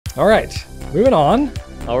All right, moving on.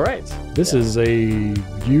 All right. This is a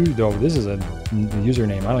this is a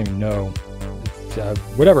username. I don't even know.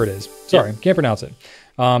 Whatever it is. Sorry, can't pronounce it.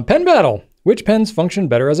 Pen battle. Which pens function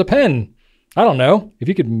better as a pen? I don't know. If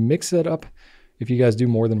you could mix it up, if you guys do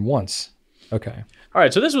more than once. Okay. All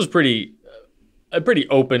right. So this was a pretty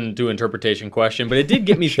open to interpretation question, but it did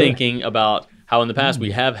get me Sure. thinking about how in the past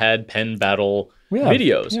we have had pen battle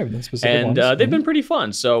videos, Yeah, specific and ones. they've been pretty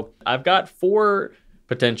fun. So I've got 4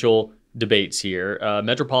 potential debates here: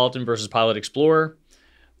 Metropolitan versus Pilot Explorer,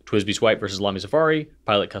 TWSBI Swipe versus Lamy Safari,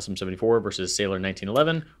 Pilot Custom 74 versus Sailor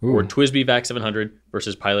 1911, or TWSBI VAC 700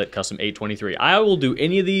 versus Pilot Custom 823. I will do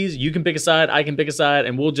any of these. You can pick a side, I can pick a side,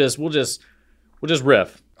 and we'll just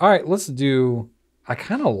riff. All right, let's do. I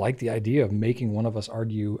kind of like the idea of making one of us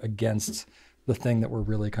argue against the thing that we're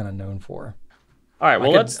really kind of known for. All right,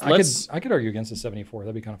 well, I could argue against the 74.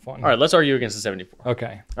 That'd be kind of fun. All right, let's argue against the 74.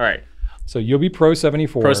 Okay. All right. So you'll be pro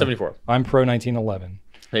 74. Pro 74. I'm pro 1911.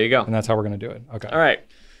 There you go. And that's how we're going to do it. Okay. All right.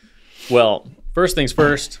 Well, first things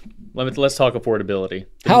first, let's talk affordability.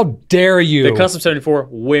 How dare you? The Custom 74,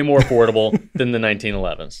 way more affordable than the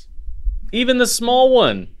 1911s. Even the small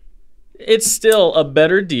one, it's still a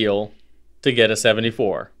better deal to get a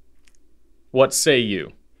 74. What say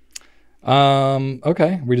you?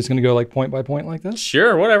 Okay. We're just going to go like point by point like this?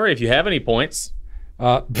 Sure, whatever. If you have any points.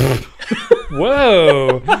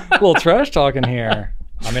 Whoa. A little trash talking here.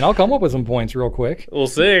 I mean, I'll come up with some points real quick. We'll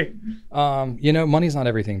see. You know, money's not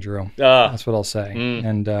everything, Drew. That's what I'll say.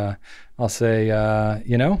 And I'll say,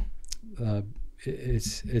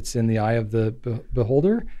 it's in the eye of the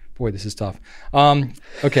beholder. Boy, this is tough.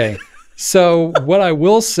 Okay. So what I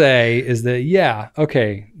will say is that,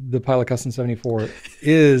 the Pilot Custom 74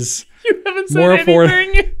 is You haven't more said affordable.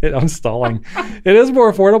 anything. I'm stalling. It is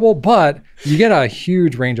more affordable, but you get a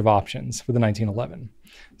huge range of options for the 1911.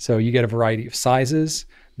 So you get a variety of sizes.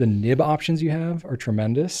 The nib options you have are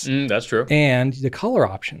tremendous. That's true. And the color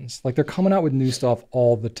options, like they're coming out with new stuff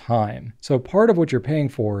all the time. So part of what you're paying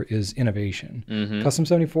for is innovation. Custom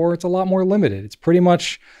 74, it's a lot more limited. It's pretty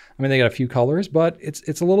much, I mean, they got a few colors, but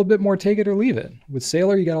it's a little bit more take it or leave it. With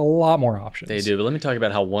Sailor, you got a lot more options. They do, but let me talk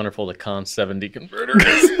about how wonderful the Con 70 converter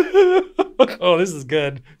is. Oh, this is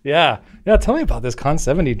good. Yeah. Yeah, tell me about this Con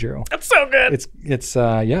 70, Drew. That's so good. It's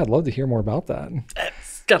I'd love to hear more about that.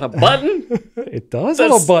 It's got a button. It does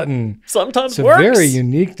have a button. Sometimes It's a works. very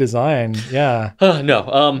unique design. Yeah.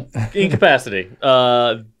 No, incapacity.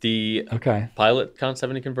 The Okay. Pilot Con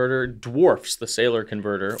 70 converter dwarfs the Sailor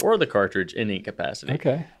converter or the cartridge in incapacity.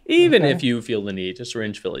 Okay. Even if you feel the need to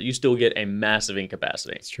syringe fill it, you still get a massive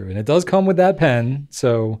incapacity. It's true. And it does come with that pen,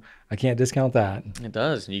 so I can't discount that. It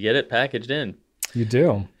does. You get it packaged in. You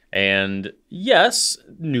do. And yes,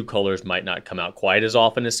 new colors might not come out quite as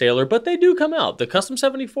often as Sailor, but they do come out. The Custom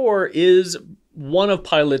 74 is one of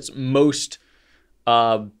Pilot's most,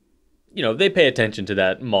 they pay attention to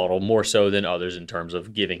that model more so than others in terms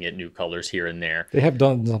of giving it new colors here and there. They have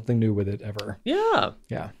done something new with it ever. Yeah.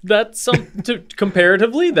 Yeah. That's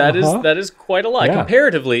comparatively, that is quite a lot. Yeah.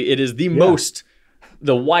 Comparatively, it is the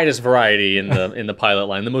widest variety in the Pilot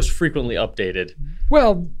line, the most frequently updated.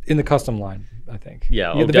 Well, in the custom line, I think.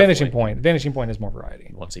 Yeah, the vanishing point. The vanishing point is more variety.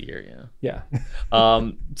 Once a year, Yeah.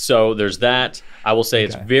 so there's that. I will say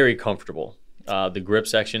it's very comfortable. The grip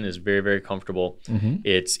section is very, very comfortable.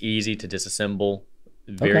 It's easy to disassemble,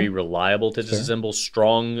 very reliable to disassemble,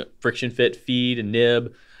 strong friction fit feed and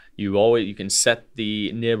nib. You can set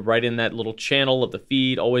the nib right in that little channel of the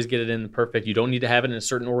feed, always get it in perfect. You don't need to have it in a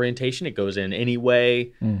certain orientation. It goes in any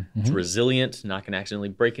way. It's resilient, not going to accidentally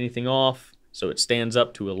break anything off. So it stands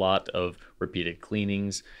up to a lot of repeated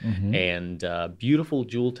cleanings and beautiful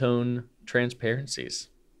jewel tone transparencies.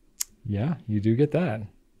 Yeah, you do get that.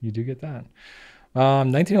 You do get that.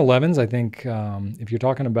 1911s, I think, if you're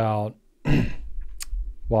talking about,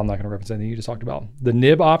 well, I'm not going to reference anything you just talked about. The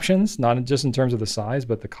nib options, not just in terms of the size,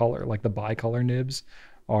 but the color, like the bicolor nibs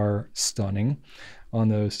are stunning on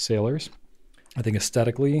those Sailors. I think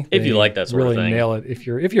aesthetically, if you like that sort really of thing, nail it. If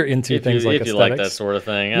you're into things like if you like that sort of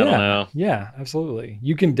thing, I don't know. Yeah, absolutely.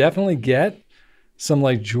 You can definitely get some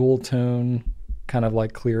like jewel tone, kind of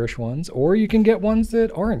like clearish ones, or you can get ones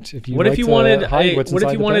that aren't. What if you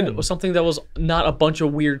wanted something that was not a bunch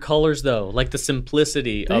of weird colors though, like the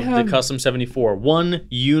simplicity of the Custom 74, one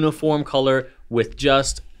uniform color with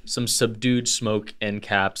just some subdued smoke end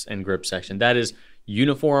caps and grip section. That is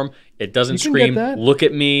uniform. It doesn't scream, look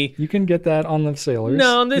at me. You can get that on the Sailors.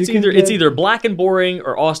 No, it's either black and boring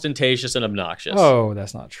or ostentatious and obnoxious. Oh,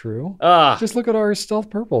 that's not true. Just look at our stealth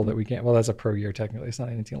purple that we can't. Well, that's a pro year technically. It's not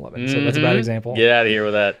 1911, so that's a bad example. Get out of here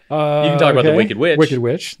with that. You can talk about the Wicked Witch. Wicked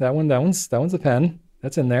Witch. That one's a pen.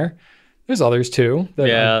 That's in there. There's others too that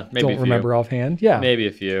Yeah, I maybe a don't few. remember offhand. Yeah, Maybe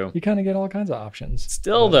a few. you kind of get all kinds of options.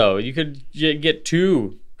 Still, though, you could get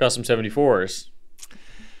 2 custom 74s.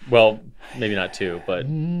 Well, maybe not 2, but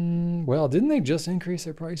Well, didn't they just increase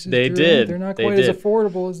their prices? they Drew? did. They're not They quite did. as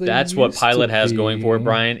affordable as they That's what used Pilot to has be. going for it,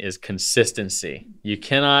 Brian, is consistency. You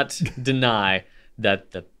cannot deny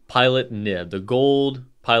that the Pilot nib, the gold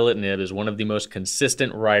Pilot nib, is one of the most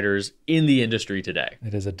consistent riders in the industry today.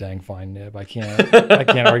 It is a dang fine nib. I can't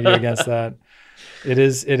argue against that. It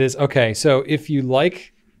is okay. So if you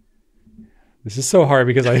like, this is so hard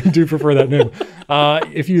because I do prefer that nib.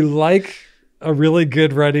 If you like a really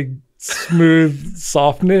good riding, smooth,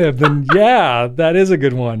 soft nib, then yeah, that is a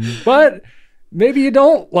good one. But maybe you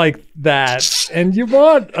don't like that and you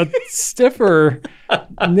want a stiffer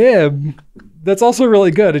nib that's also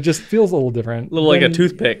really good. It just feels a little different. A little like a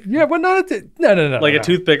toothpick. Yeah, but not no. Like a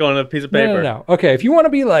toothpick on a piece of paper. No. Okay, if you want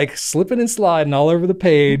to be like slipping and sliding all over the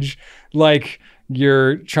page, like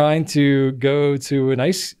you're trying to go to an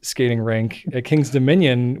ice skating rink at King's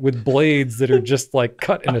Dominion with blades that are just like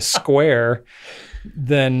cut in a square,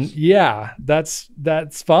 then yeah, that's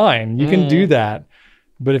fine. You can do that.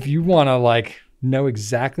 But if you want to like know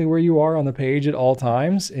exactly where you are on the page at all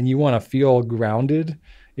times and you want to feel grounded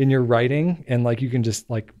in your writing and like you can just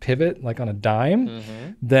like pivot like on a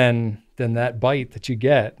dime, then that bite that you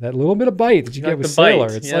get, that little bit of bite that you get with Sailor,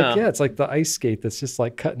 it's like, it's like the ice skate that's just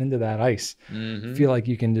like cutting into that ice. Feel like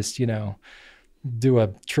you can just, do a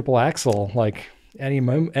triple axel like at any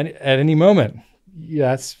moment.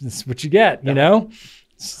 Yeah, that's what you get, you know?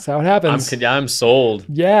 That's how it happens. I'm sold.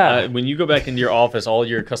 Yeah. When you go back into your office, all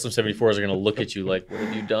your custom 74s are going to look at you like, what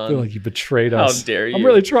have you done? I feel like you betrayed us. How dare you? I'm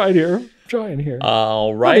really trying here.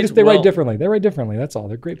 All right. They write differently. They write differently. That's all.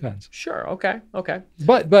 They're great pens. Sure. Okay.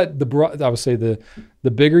 But I would say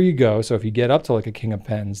the bigger you go, so if you get up to like a king of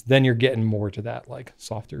pens, then you're getting more to that like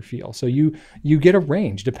softer feel. So you get a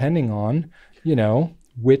range depending on,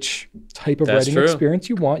 which type of writing experience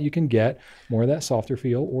you want. You can get more of that softer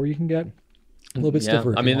feel, or you can get a little bit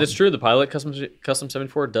stiffer. I mean, that's true. The Pilot Custom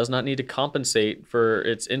 74 does not need to compensate for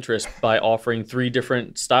its interest by offering 3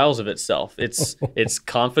 different styles of itself. It's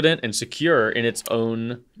confident and secure in its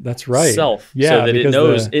own self. Yeah, so that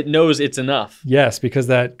it knows it's enough. Yes, because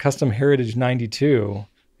that Custom Heritage 92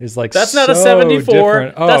 is like that's not so a 74.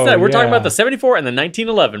 Different. That's not. We're talking about the 74 and the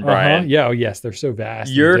 1911, Brian. Yeah. Oh, yes, they're so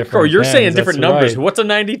vast. You're saying different numbers. Right. What's a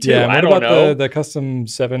 92? Yeah, I don't know. The Custom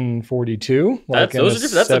 742. That's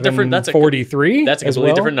a different. That's a 43. That's a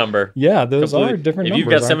completely different number. Yeah, those are different numbers.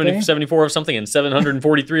 If you've got 74 of something and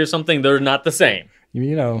 743 of something, they're not the same.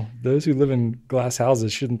 Those who live in glass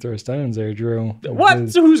houses shouldn't throw stones there, Drew. What?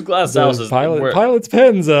 Whose glass houses? Pilot's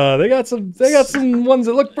pens. They got some ones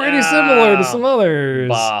that look pretty similar to some others.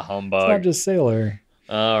 Bah, humbug. It's not just Sailor.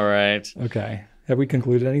 All right. Okay. Have we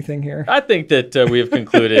concluded anything here? I think that we have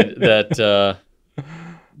concluded that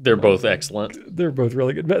they're both excellent. They're both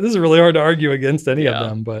really good. This is really hard to argue against any of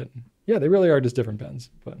them, but yeah, they really are just different pens.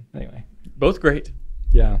 But anyway. Both great.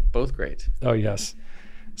 Yeah. Both great. Oh, yes.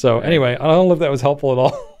 So anyway, I don't know if that was helpful at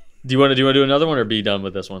all. Do you want to do another one or be done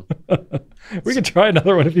with this one? We could try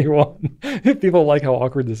another one if you want. If people like how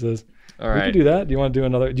awkward this is. All right. We could do that. Do you want to do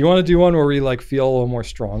another? Do you want to do one where we like feel a little more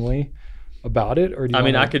strongly about it, or do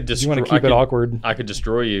you I could just. Do you want to keep it awkward? I could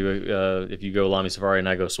destroy you if you go Lamy Safari and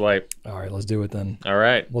I go Swipe. All right, let's do it then. All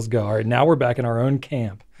right, let's go. All right, now we're back in our own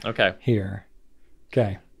camp. Okay. Here.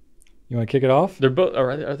 Okay. You want to kick it off? They're both.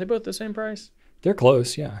 Are they both the same price? They're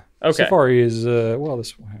close. Yeah. Okay. Safari is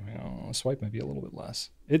this Swipe might be a little bit less.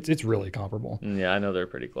 It's really comparable. Yeah, I know they're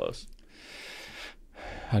pretty close.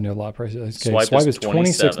 I know a lot of prices. Okay, Swipe is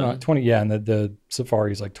 26, not 20. Yeah, and the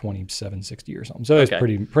Safari is like 27.60 or something. So it's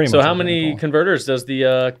pretty much. So how many converters does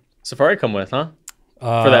the Safari come with, huh?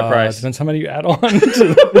 For that price, depends how many you add on.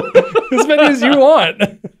 As many as you want.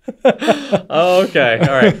 Okay, all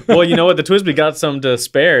right. Well, you know what? The TWSBI got some to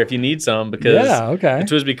spare if you need some, because the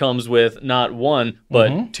TWSBI comes with not one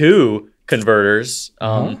but 2 converters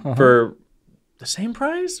for the same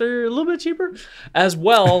price or a little bit cheaper, as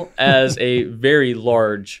well as a very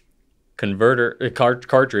large converter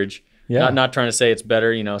cartridge. Yeah. Not trying to say it's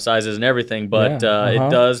better, sizes and everything, but it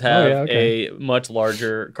does have a much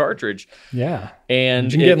larger cartridge. Yeah.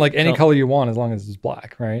 And you can get like any color you want as long as it's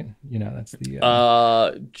black, right? That's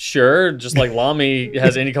the sure, just like Lamy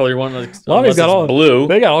has any color you want. Lamy's got all blue.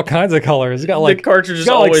 They got all kinds of colors. It's got like the cartridge is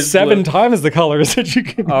always like 7 times the colors that you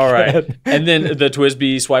can all get. Right. And then the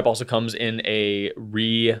TWSBI Swipe also comes in a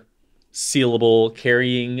sealable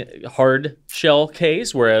carrying hard shell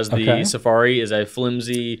case, whereas the Safari is a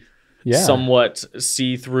flimsy somewhat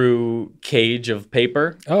see-through cage of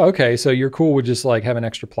paper. Oh, okay. So you're cool with just like having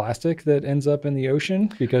extra plastic that ends up in the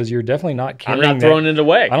ocean, because you're definitely not carrying. I'm not throwing it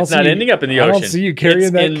away. It's not ending up in the ocean. I don't see you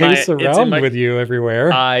carrying that case around with you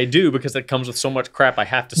everywhere. I do, because it comes with so much crap. I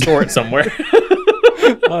have to store it somewhere.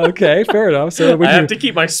 Okay, fair enough. So I have to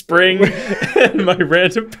keep my spring and my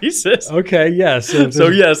random pieces. Okay, yes. So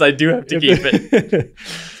yes, I do have to keep it.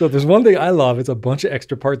 So if there's one thing I love, it's a bunch of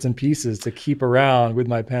extra parts and pieces to keep around with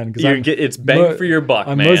my pen. Because it's bang for your buck,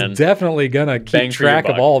 I'm man. most definitely gonna keep track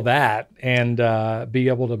of all that and be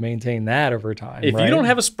able to maintain that over time. If you don't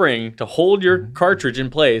have a spring to hold your cartridge in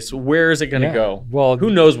place, where is it going to go? Well, who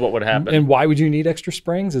knows what would happen? And why would you need extra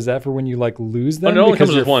springs? Is that for when you like lose them? It only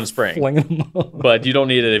comes with one spring, them but you don't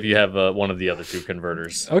need it if you have one of the other two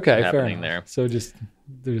converters. Okay, happening fair there. enough. So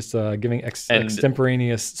they're just giving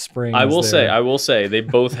extemporaneous springs. I will say, they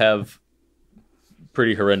both have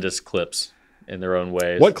pretty horrendous clips in their own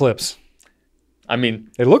ways. What clips? I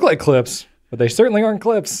mean, they look like clips, but they certainly aren't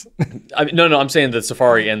clips. I mean, no, I'm saying the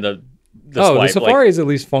Safari and the Swipe. The Safari is at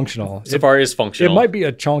least functional. Safari is functional. It might be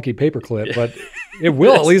a chonky paper clip, but it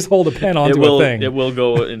will at least hold a pen onto a thing. It will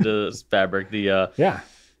go into fabric. The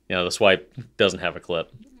Swipe doesn't have a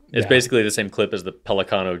clip. It's basically the same clip as the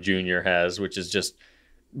Pelicano Junior has, which is just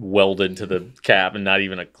welded to the cap and not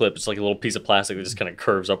even a clip. It's like a little piece of plastic that just kind of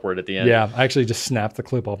curves upward at the end. Yeah, I actually just snapped the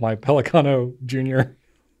clip off my Pelicano Junior.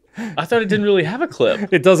 I thought it didn't really have a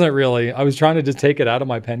clip. It doesn't really. I was trying to just take it out of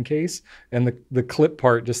my pen case, and the clip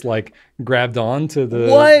part just like grabbed on to the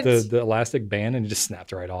elastic band and it just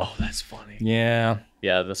snapped right off. Oh, that's funny. Yeah.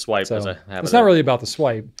 Yeah, the Swipe has a habit. It's not really about the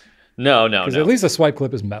Swipe. No. Because at least the Swipe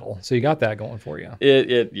clip is metal, so you got that going for you.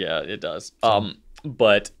 It does.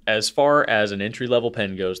 But as far as an entry-level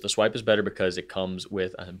pen goes, the Swipe is better because it comes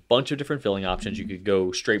with a bunch of different filling options. You could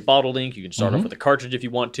go straight bottled ink. You can start off with a cartridge if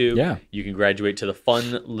you want to. Yeah. You can graduate to the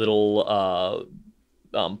fun little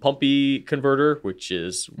pumpy converter, which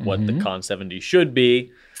is what the Con 70 should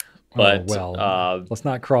be. But let's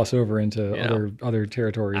not cross over into other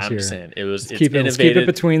territories here. I'm just saying let's keep it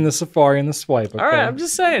between the Safari and the Swipe. Okay? All right, I'm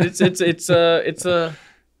just saying it's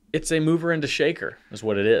a mover and a shaker is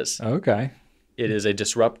what it is. Okay. It is a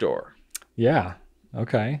disruptor. Yeah.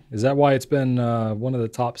 Okay. Is that why it's been one of the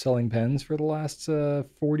top-selling pens for the last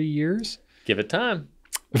 40 years? Give it time.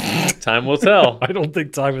 Time will tell. I don't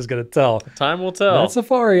think time is going to tell. Time will tell. That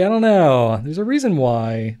Safari, I don't know. There's a reason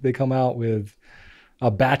why they come out with a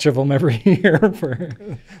batch of them every year for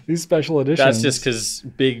these special editions. That's just because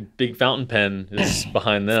Big Fountain Pen is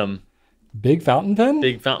behind them. Big Fountain Pen?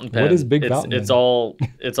 Big Fountain Pen. What is Big Fountain Pen?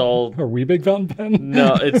 It's all. Are we Big Fountain Pen?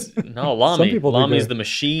 No, Lamy. Lamy's the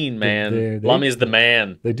machine, man. Lamy is the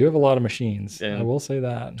man. They do have a lot of machines. And I will say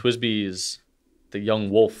that. TWSBI is the young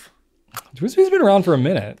wolf. TWSBI's been around for a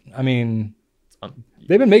minute. I mean,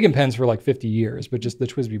 they've been making pens for like 50 years, but just the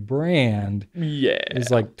TWSBI brand is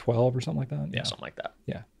like 12 or something like that. Yeah, something like that.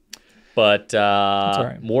 Yeah. But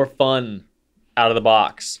more fun out of the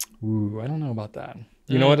box. Ooh, I don't know about that.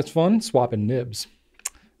 You know what? It's fun swaping nibs,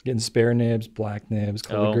 getting spare nibs, black nibs,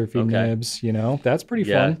 calligraphy nibs. You know, that's pretty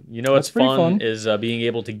fun. You know what's fun is being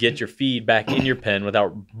able to get your feed back in your pen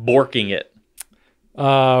without borking it.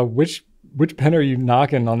 Which pen are you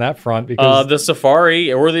knocking on that front? Because the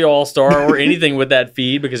Safari or the All-Star or anything with that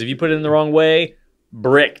feed, because if you put it in the wrong way,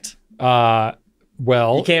 bricked.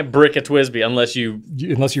 Well, you can't brick a TWSBI unless you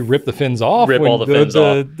rip the fins off. Rip all the fins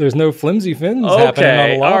off. There's no flimsy fins happening on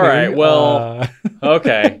the lobby. All right. Well,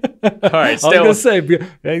 okay. All right. I was gonna say,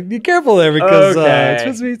 be careful there because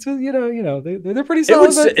they're pretty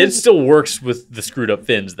solid. It still works with the screwed up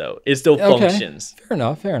fins though. It still functions. Fair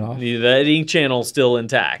enough. The ink channel's still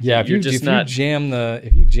intact. Yeah. If you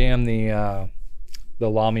jam the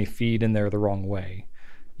Lamy feed in there the wrong way.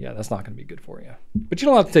 Yeah, that's not going to be good for you. But you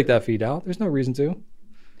don't have to take that feed out. There's no reason to,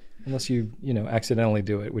 unless you accidentally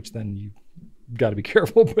do it, which then you got to be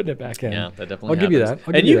careful putting it back in. Yeah, that definitely. I'll give you that.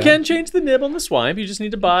 And you can change the nib on the Swipe. You just need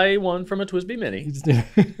to buy one from a TWSBI Mini,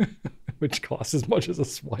 which costs as much as a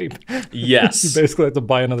Swipe. Yes, you basically have to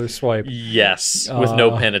buy another Swipe. Yes, with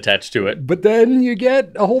no pen attached to it. But then you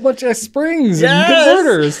get a whole bunch of springs and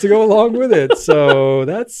converters to go along with it. So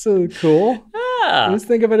that's cool. Yeah. Just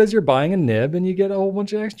think of it as you're buying a nib and you get a whole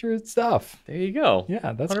bunch of extra stuff. There you go.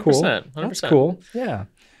 Yeah, that's 100%, cool. 100%. That's cool. Yeah.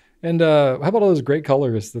 And how about all those great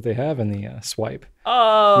colors that they have in the Swipe?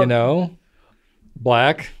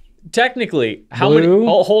 Black. Technically, how many?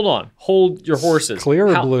 Oh, hold on. Hold your horses. Clear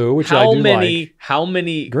or blue, which I do like. How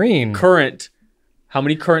many green? How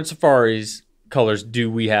many current Safaris colors do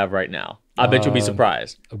we have right now? I bet you'll be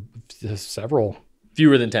surprised. Several.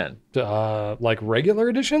 Fewer than 10. Like regular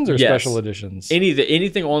editions or Yes. special editions?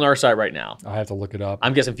 Anything on our site right now. I have to look it up.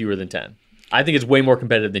 I'm guessing fewer than 10. I think it's way more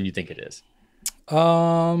competitive than you think it is.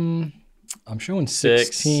 I'm showing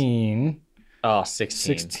 16. Oh,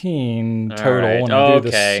 16. 16 All total right. when I do the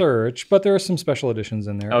Okay. search, but there are some special editions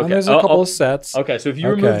in there. Okay. And there's a couple of sets. Okay, so if you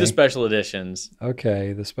remove Okay. the special editions,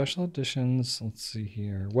 Okay, the special editions. Let's see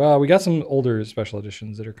here. Well, we got some older special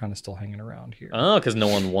editions that are kind of still hanging around here because no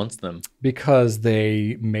one wants them. because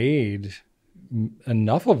they made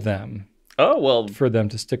enough of them Oh, well, for them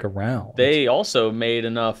to stick around. they also made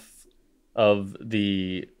enough of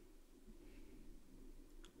the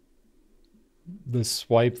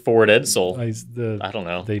swipe Ford Edsel. I don't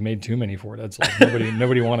know. They made too many Ford Edsels.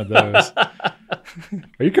 Nobody wanted those.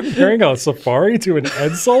 Are you comparing a Safari to an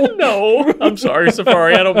Edsel? No, I'm sorry,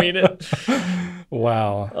 Safari. I don't mean it.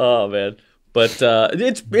 Wow. Oh man, but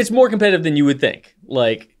it's more competitive than you would think.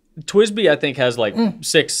 Like Twisby, I think has like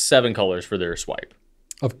 6, 7 colors for their swipe.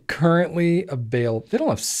 Of currently available, they don't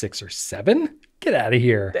have 6 or 7. Get out of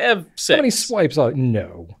here. They have 6. How many swipes are?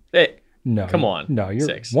 No. No. Come on. No, you're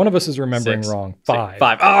 6. One of us is remembering 6. wrong. 6. 5.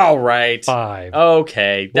 5. Oh, right. 5.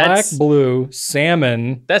 Okay. Black, blue,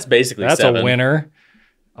 salmon. That's basically That's 7. a winner.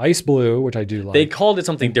 Ice blue, which I do like. They called it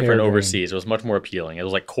something different Peregrine. overseas. It was much more appealing. It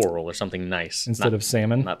was like coral or something nice Instead of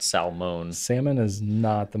salmon. not salmon. Salmon is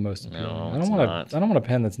not the most appealing. No, I it's don't want not. I don't want a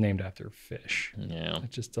pen that's named after fish. Yeah.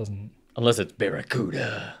 It just doesn't. Unless it's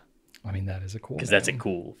barracuda. I mean, that is a cool. Because name. that's a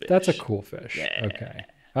cool fish. That's a cool fish. Yeah. Okay.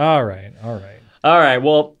 All right. All right.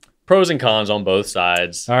 Well, pros and cons on both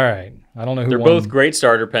sides. All right. I don't know who They're won. both great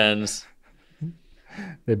starter pens.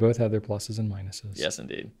 They both have their pluses and minuses. Yes,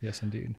 indeed. Yes, indeed.